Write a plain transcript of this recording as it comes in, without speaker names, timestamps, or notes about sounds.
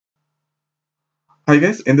Hi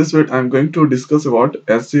guys, in this video I'm going to discuss about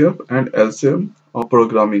HCF and LCM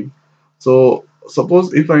programming. So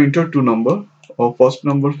suppose if I enter two number, first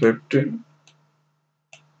number 15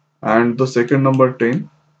 and the second number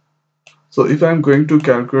 10. So if I'm going to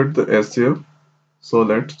calculate the HCF, so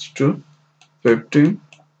let's do 15,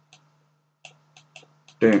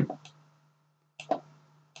 10.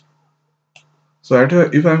 So at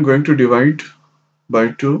here if I'm going to divide by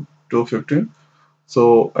 2 to 15,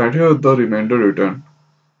 so at here the remainder return.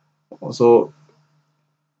 So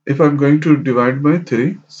if I'm going to divide by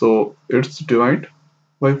 3, so it's divide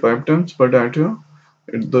by 5 times, but at here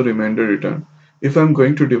the remainder return. If I'm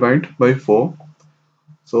going to divide by 4,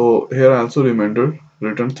 so here also remainder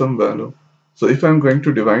return some value. So if I'm going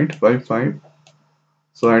to divide by 5,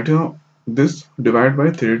 so at here this divide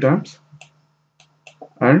by 3 times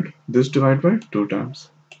and this divide by 2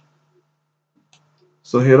 times.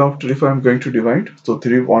 So hereafter if I'm going to divide, so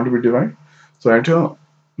 3 won't be divide. So at here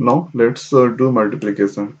now let's do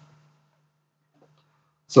multiplication.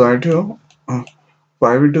 So at here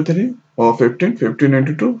 5 into 3 or 15, 15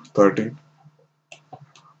 into 2, 13.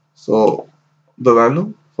 So the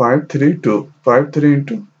value 5, 3, 2, 5, 3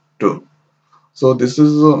 into 2. So this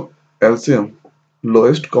is LCM,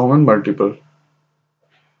 lowest common multiple.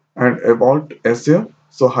 And about HCF,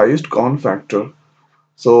 so highest common factor.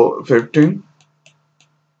 So 15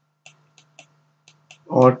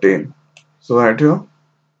 or 10. So right here,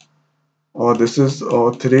 this is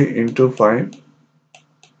 3 into 5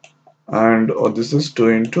 and this is 2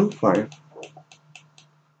 into 5.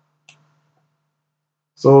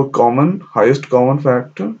 So highest common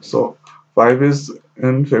factor. So 5 is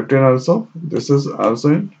in 15 also. This is also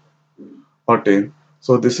in or 10.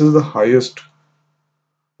 So this is the highest.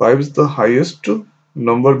 5 is the highest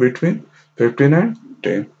number between 15 and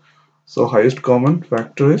 10. So highest common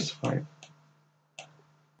factor is 5.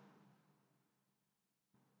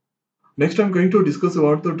 Next, I'm going to discuss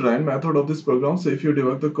about the try method of this program. So if you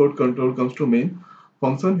debug the code, control comes to main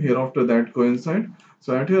function. Here after that coincide.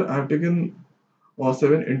 So at here I have taken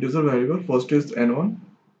 7 integer variable. First is n1,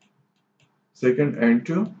 second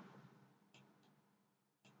n2,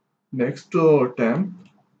 next temp,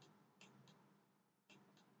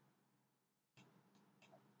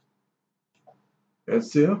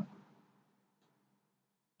 HCF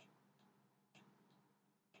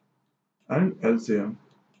and LCM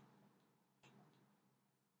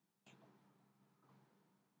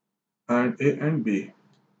and A and B.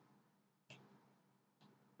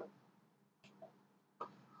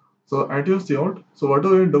 So at your cout, so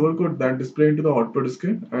whatever in double quote that display into the output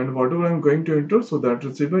screen and whatever I'm going to enter, so that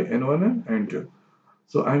received by n1 and n2.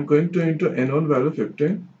 So I'm going to enter n1 value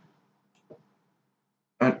 15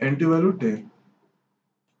 and n2 value 10.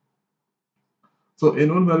 So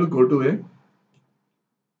n1 value go to A.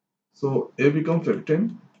 So A become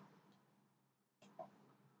 15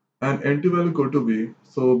 and n2 value go to B.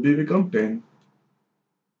 So B become 10.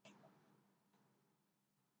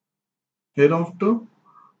 Hereafter,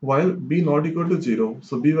 while B not equal to 0,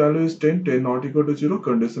 so B value is 10, 10 not equal to 0,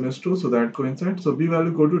 condition is true, so that coincides. So B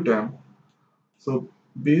value go to temp. So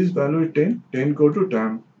B's value is 10, 10 go to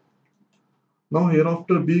temp. Now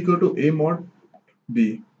hereafter B go to A mod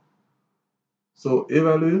B. So A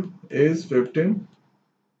value is 15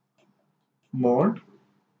 mod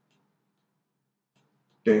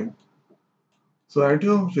 10. So at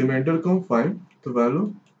your remainder come 5, the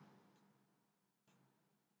value.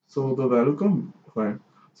 So the value come 5.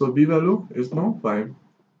 So B value is now 5.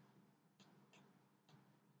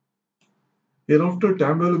 Hereafter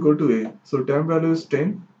temp value go to A. So temp value is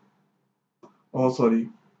 10. Oh sorry.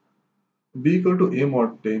 B go to A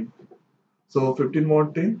mod 10. So 15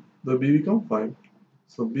 mod 10, the B become 5.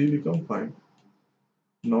 So B become 5,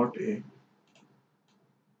 not A.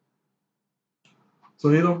 So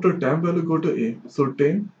hereafter temp value go to A. So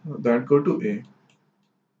 10 that go to A.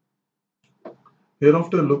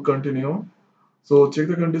 Hereafter loop continue. So check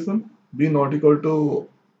the condition. B not equal to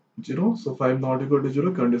 0. So 5 not equal to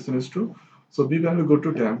 0. Condition is true. So B value go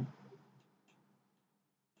to temp.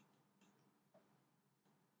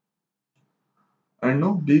 And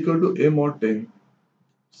now B equal to A mod 10.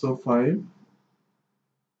 So 5.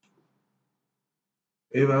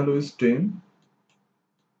 A value is 10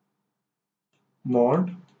 mod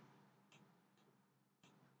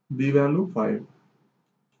B value 5.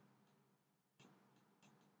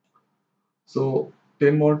 So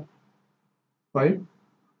 10 mod 5.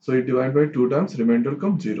 So it divide by 2 times. Remainder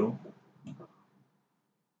comes 0.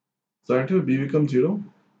 So at here B becomes 0.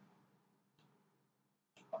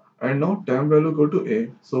 And now temp value go to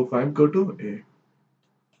A. So 5 go to A.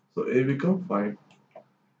 So A become 5.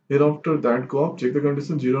 Hereafter that go up, check the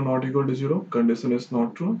condition 0 not equal to 0, condition is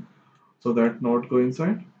not true, so that not go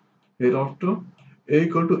inside. Hereafter a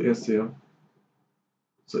equal to HCF,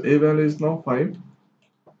 so a value is now 5,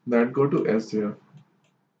 that go to HCF,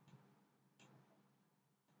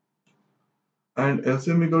 and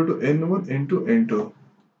LCM equal to N1 into N2,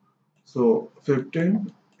 so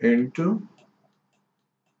 15 into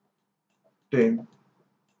 10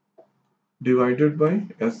 divided by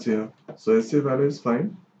HCF, so HCF value is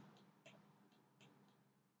 5,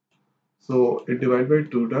 so it divided by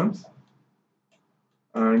 2 times,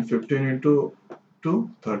 and 15 into 2,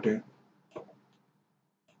 30.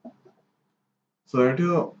 So at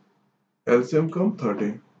your LCM come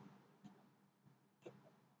 30.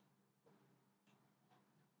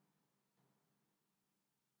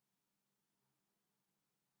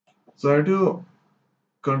 So at your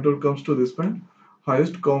control comes to this point,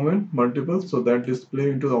 highest common multiple, so that display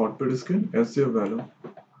into the output screen HCF value.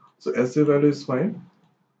 So HCF value is 5.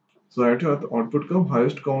 So at your output come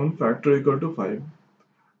highest common factor equal to 5.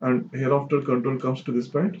 And hereafter control comes to this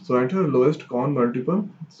point. So at your lowest common multiple,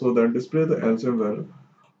 so that display the LCM value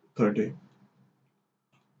 30.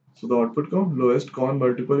 So the output come lowest common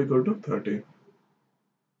multiple equal to 30.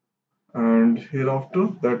 And hereafter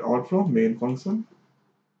that out from main function.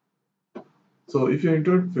 So if you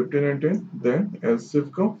enter 15 and 10, then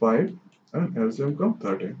LCF come 5 and LCM come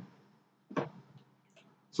 30.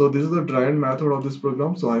 So this is the dry end method of this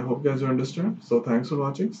program. So I hope guys you understand. So thanks for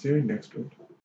watching. See you in next week.